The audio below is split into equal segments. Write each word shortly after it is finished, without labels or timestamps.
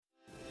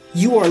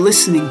You are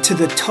listening to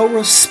the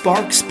Torah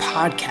Sparks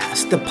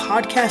Podcast, the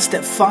podcast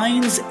that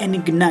finds and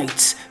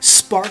ignites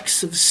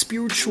sparks of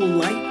spiritual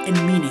light and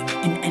meaning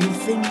in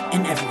anything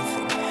and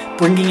everything,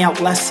 bringing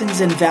out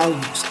lessons and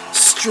values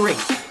straight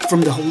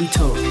from the Holy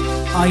Torah.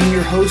 I am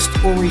your host,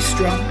 Ori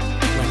Strum.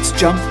 Let's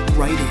jump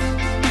right in.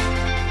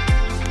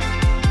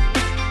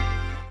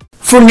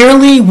 For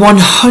nearly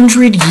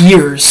 100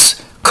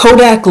 years,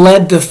 Kodak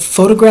led the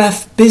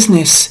photograph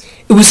business.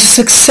 It was a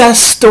success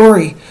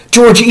story.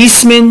 George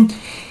Eastman,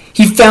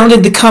 he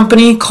founded the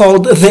company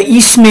called the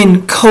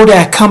Eastman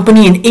Kodak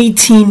Company in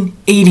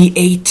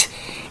 1888.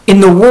 In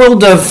the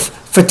world of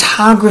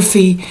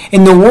photography,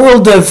 in the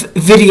world of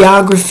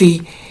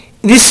videography,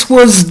 this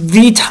was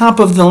the top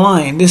of the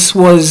line. This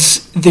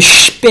was the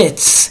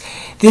Spitz.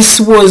 This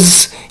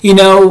was,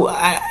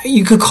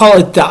 you could call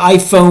it the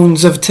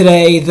iPhones of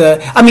today.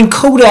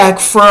 Kodak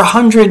for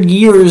 100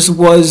 years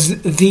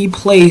was the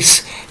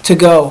place to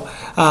go.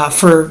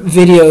 For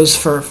videos,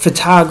 for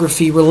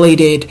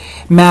photography-related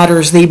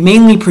matters. They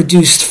mainly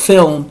produced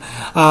film,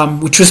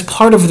 which was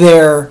part of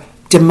their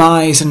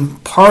demise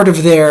and part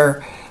of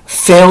their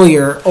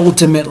failure,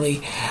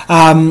 ultimately.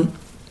 I'd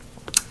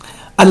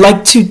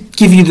like to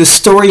give you the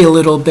story a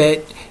little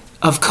bit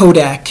of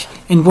Kodak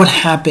and what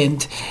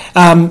happened.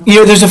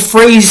 There's a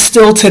phrase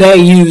still today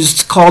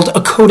used called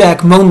a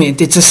Kodak moment.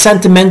 It's a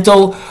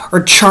sentimental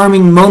or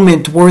charming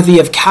moment worthy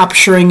of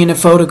capturing in a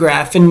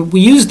photograph. And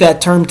we use that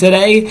term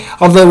today,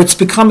 although it's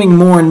becoming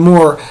more and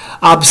more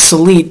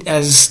obsolete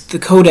as the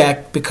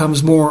Kodak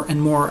becomes more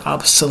and more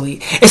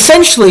obsolete.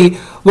 Essentially,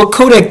 what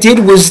Kodak did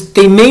was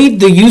they made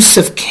the use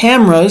of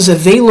cameras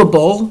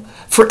available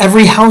for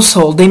every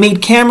household. They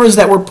made cameras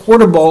that were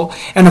portable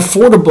and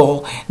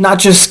affordable, not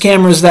just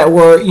cameras that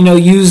were,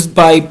 used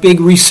by big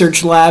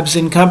research labs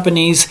and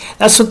companies.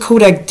 That's what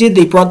Kodak did.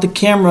 They brought the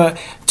camera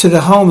to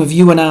the home of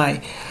you and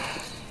I.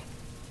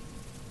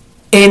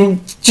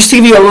 And just to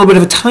give you a little bit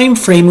of a time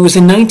frame, it was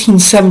in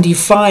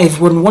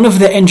 1975 when one of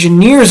the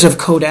engineers of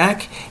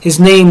Kodak, his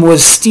name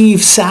was Steve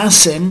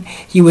Sasson,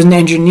 he was an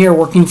engineer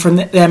working for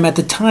them at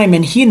the time,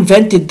 and he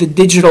invented the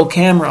digital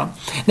camera.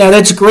 Now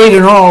that's great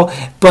and all,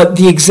 but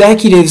the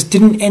executives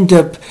didn't end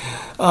up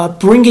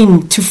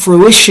bringing to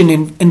fruition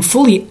and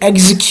fully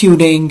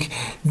executing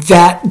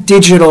that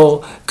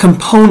digital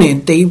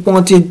component. They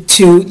wanted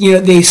to,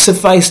 they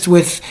sufficed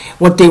with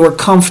what they were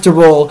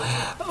comfortable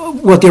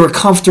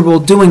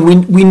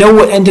doing. We know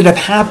what ended up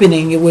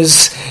happening. It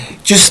was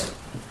just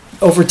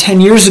over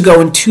 10 years ago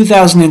in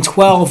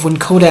 2012 when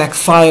Kodak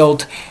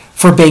filed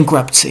for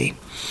bankruptcy.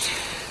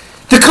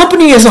 The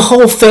company as a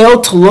whole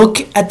failed to look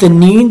at the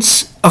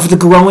needs of the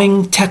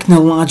growing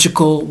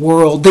technological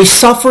world. They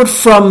suffered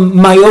from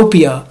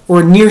myopia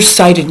or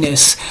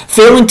nearsightedness,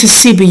 failing to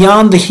see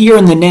beyond the here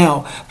and the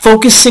now,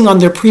 focusing on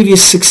their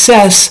previous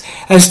success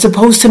as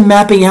opposed to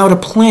mapping out a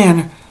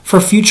plan for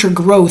future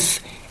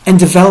growth and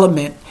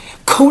development.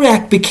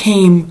 Kodak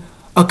became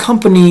a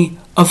company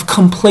of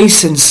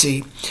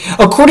complacency.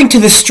 According to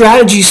the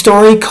strategy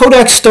story,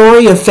 Kodak's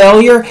story of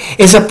failure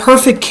is a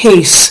perfect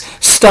case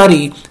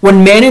study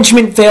when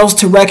management fails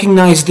to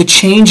recognize the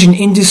change in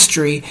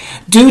industry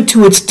due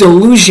to its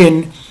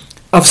delusion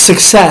of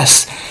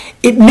success.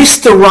 It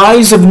missed the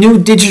rise of new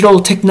digital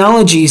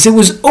technologies. It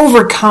was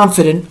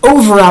overconfident,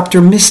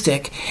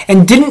 over-optimistic,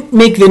 and didn't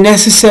make the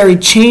necessary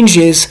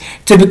changes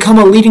to become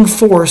a leading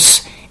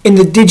force in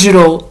the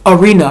digital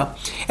arena.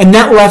 And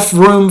that left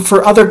room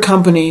for other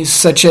companies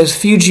such as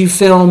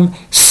Fujifilm,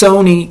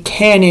 Sony,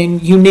 Canon,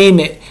 you name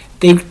it.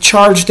 They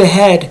charged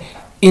ahead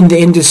in the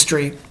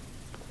industry.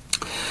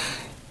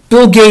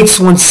 Bill Gates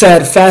once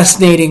said,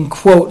 fascinating,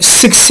 quote,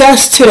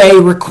 "Success today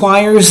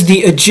requires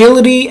the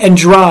agility and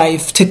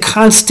drive to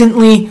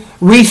constantly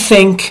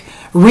rethink,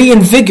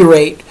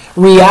 reinvigorate,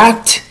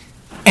 react,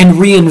 and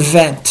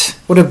reinvent."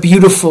 What a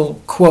beautiful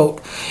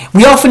quote.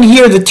 We often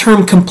hear the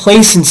term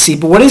complacency,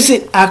 but what does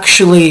it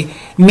actually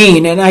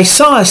mean? And I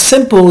saw a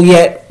simple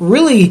yet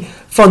really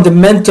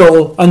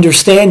fundamental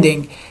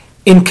understanding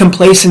in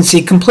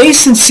complacency.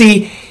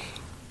 Complacency,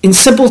 in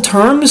simple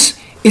terms,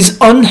 is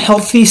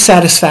unhealthy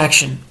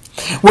satisfaction,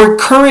 where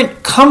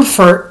current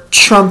comfort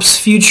trumps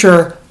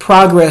future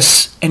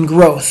progress and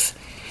growth.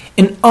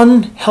 An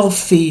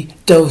unhealthy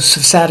dose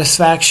of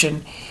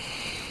satisfaction.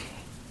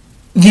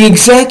 The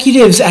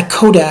executives at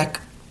Kodak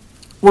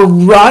were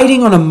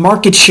riding on a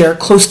market share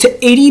close to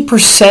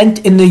 80%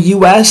 in the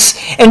US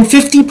and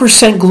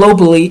 50%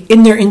 globally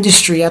in their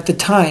industry at the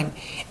time.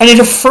 And it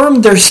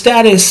affirmed their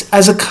status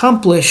as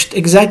accomplished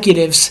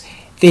executives.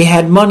 They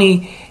had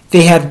money,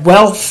 they had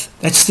wealth,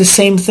 that's the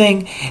same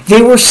thing.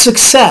 They were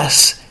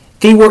success.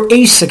 They were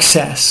a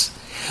success.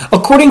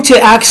 According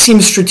to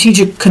Axiom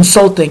Strategic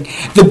Consulting,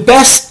 the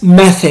best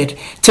method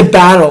to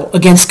battle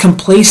against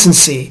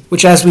complacency,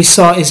 which as we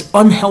saw is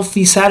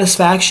unhealthy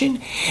satisfaction,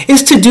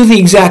 is to do the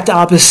exact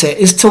opposite,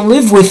 is to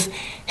live with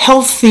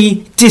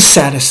healthy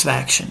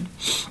dissatisfaction.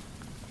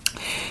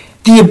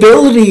 The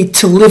ability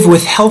to live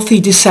with healthy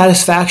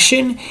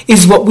dissatisfaction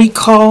is what we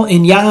call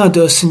in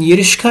Yahadus and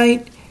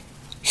Yiddishkeit,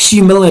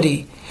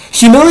 humility.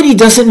 Humility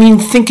doesn't mean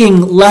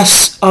thinking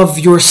less of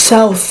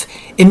yourself,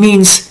 it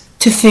means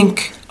to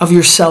think of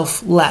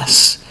yourself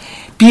less.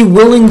 Be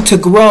willing to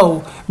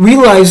grow.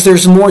 Realize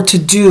there's more to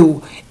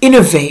do.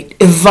 Innovate,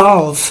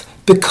 evolve,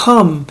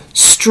 become,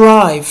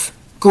 strive,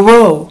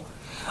 grow.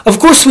 Of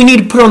course, we need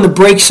to put on the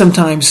brakes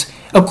sometimes.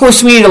 Of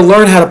course, we need to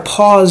learn how to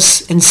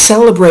pause and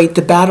celebrate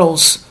the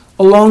battles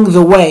along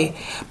the way.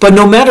 But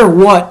no matter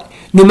what,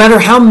 no matter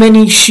how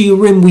many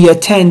shiurim we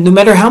attend, no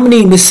matter how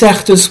many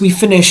mesechtos we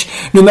finish,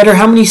 no matter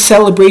how many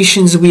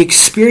celebrations we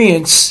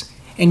experience,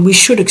 and we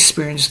should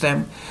experience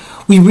them,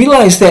 we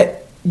realize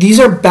that these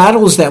are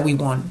battles that we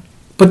won.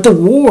 But the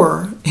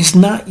war is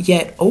not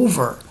yet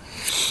over.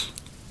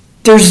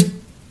 There's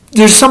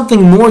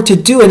something more to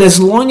do, and as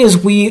long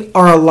as we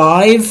are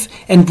alive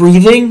and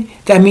breathing,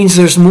 that means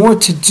there's more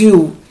to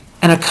do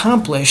and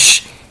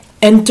accomplish.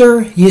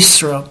 Enter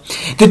Yisro.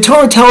 The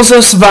Torah tells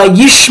us,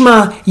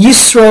 Vayishma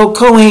Yisro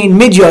Kohen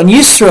Midyan.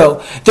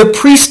 Yisro, the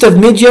priest of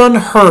Midyan,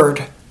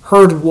 heard.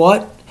 Heard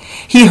what?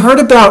 He heard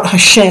about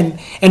Hashem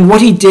and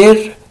what he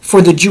did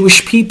for the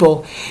Jewish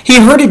people.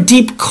 He heard a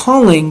deep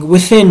calling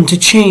within to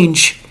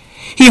change.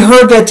 He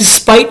heard that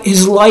despite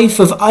his life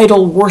of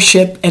idol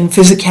worship and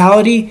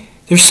physicality,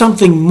 there's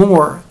something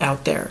more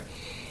out there.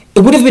 It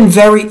would have been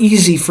very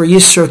easy for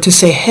Yisro to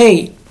say,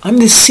 hey, I'm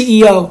the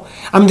CEO.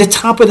 I'm the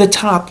top of the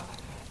top.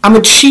 I'm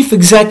a chief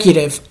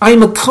executive.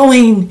 I'm a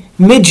Kohen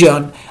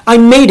Midyan. I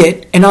made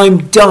it and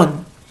I'm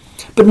done.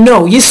 But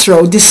no,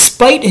 Yisro,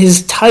 despite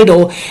his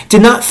title,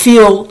 did not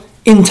feel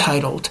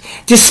entitled.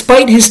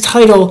 Despite his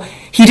title,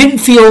 he didn't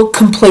feel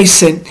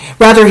complacent.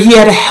 Rather, he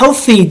had a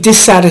healthy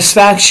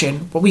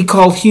dissatisfaction, what we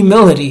call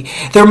humility.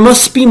 There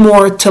must be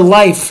more to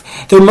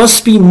life. There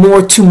must be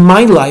more to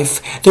my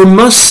life. There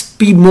must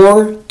be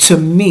more to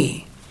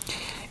me.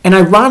 And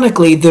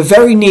ironically, the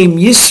very name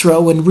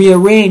Yisro, when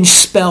rearranged,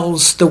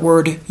 spells the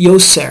word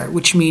Yoser,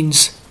 which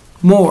means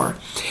more.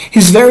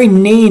 His very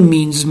name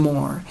means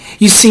more.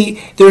 You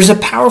see, there's a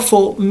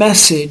powerful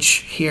message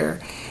here.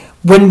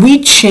 When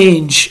we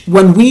change,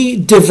 when we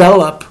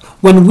develop,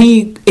 when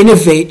we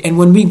innovate, and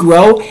when we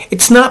grow,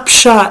 it's not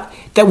pshat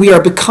that we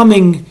are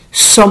becoming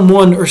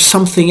someone or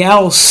something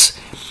else.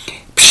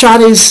 Pshat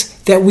is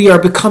that we are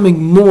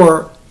becoming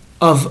more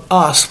of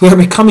us. We are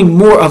becoming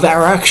more of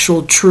our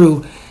actual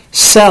true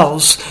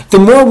selves. The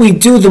more we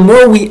do, the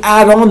more we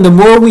add on, the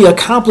more we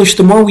accomplish,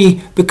 the more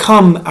we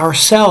become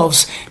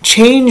ourselves.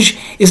 Change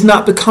is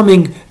not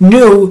becoming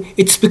new,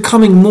 it's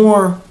becoming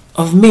more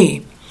of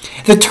me.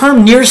 The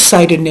term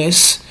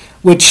nearsightedness,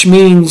 which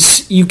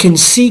means you can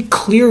see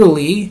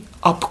clearly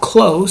up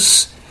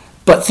close,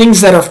 but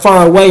things that are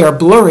far away are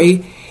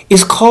blurry,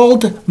 is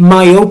called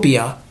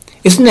myopia.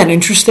 Isn't that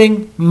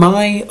interesting?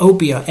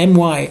 Myopia,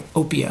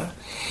 M-Y-opia.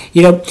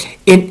 You know,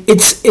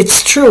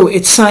 it's true,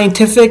 it's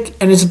scientific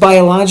and it's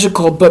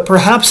biological, but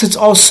perhaps it's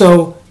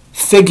also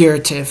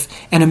figurative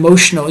and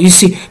emotional. You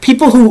see,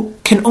 people who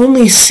can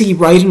only see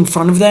right in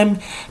front of them,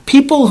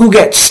 people who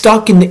get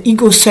stuck in the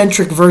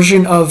egocentric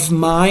version of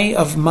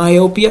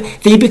myopia,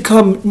 they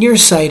become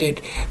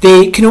nearsighted.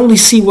 They can only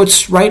see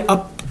what's right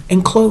up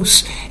and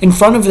close in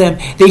front of them.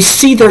 They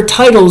see their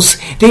titles,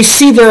 they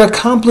see their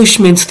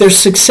accomplishments, their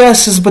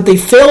successes, but they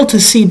fail to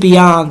see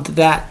beyond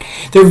that.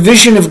 Their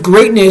vision of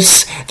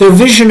greatness, their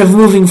vision of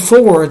moving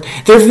forward,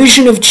 their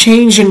vision of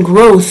change and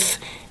growth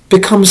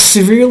becomes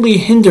severely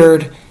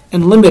hindered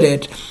and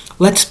limited.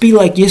 Let's be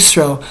like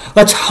Yisro.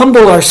 Let's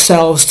humble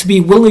ourselves to be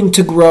willing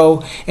to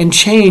grow and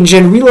change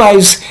and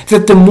realize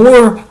that the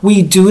more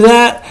we do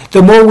that,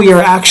 the more we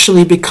are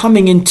actually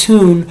becoming in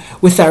tune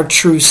with our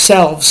true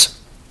selves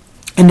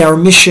and our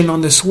mission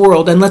on this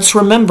world. And let's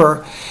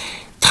remember,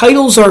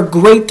 titles are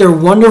great, they're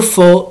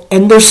wonderful,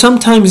 and they're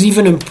sometimes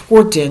even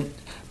important,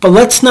 but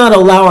let's not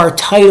allow our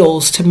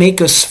titles to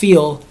make us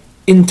feel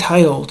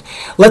entitled.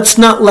 Let's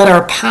not let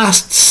our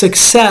past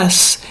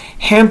success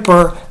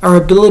hamper our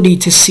ability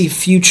to see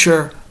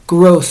future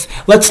growth.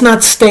 Let's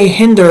not stay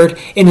hindered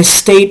in a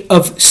state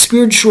of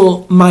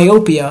spiritual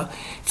myopia,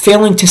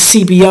 failing to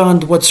see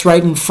beyond what's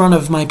right in front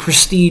of my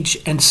prestige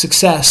and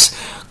success.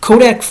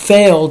 Kodak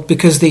failed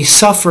because they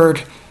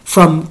suffered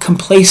from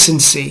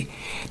complacency.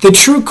 The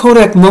true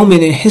Kodak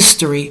moment in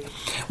history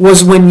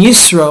was when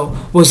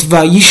Yisro was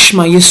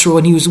Vayishma Yisro,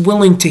 and he was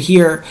willing to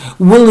hear,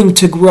 willing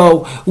to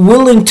grow,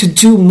 willing to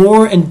do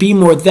more and be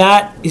more.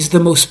 That is the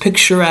most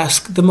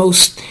picturesque, the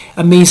most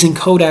amazing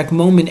Kodak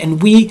moment,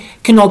 and we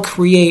can all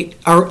create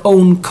our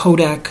own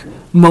Kodak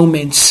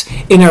moments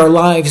in our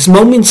lives,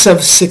 moments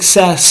of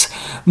success,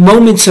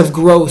 moments of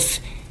growth,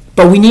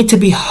 but we need to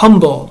be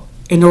humble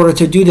in order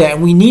to do that,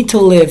 and we need to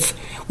live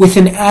with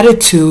an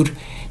attitude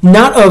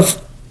not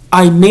of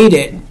I made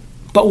it,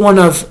 but one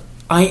of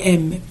I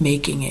am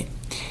making it.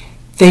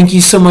 Thank you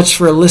so much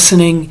for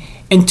listening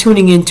and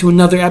tuning in to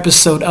another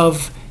episode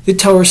of the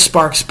Torah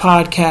Sparks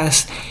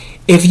podcast.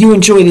 If you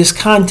enjoy this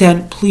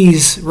content,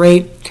 please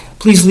rate,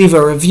 please leave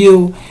a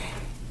review,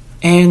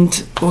 and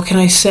what can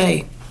I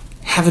say?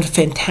 Have a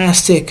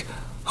fantastic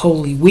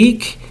Holy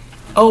Week.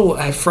 Oh,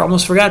 I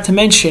almost forgot to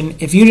mention,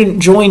 if you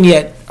didn't join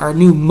yet, our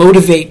new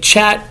Motivate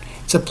chat,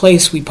 it's a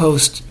place we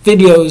post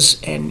videos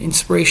and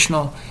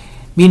inspirational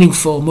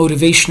meaningful,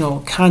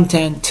 motivational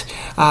content,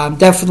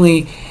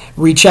 definitely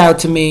reach out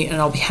to me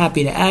and I'll be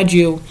happy to add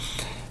you.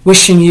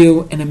 Wishing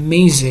you an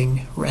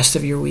amazing rest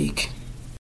of your week.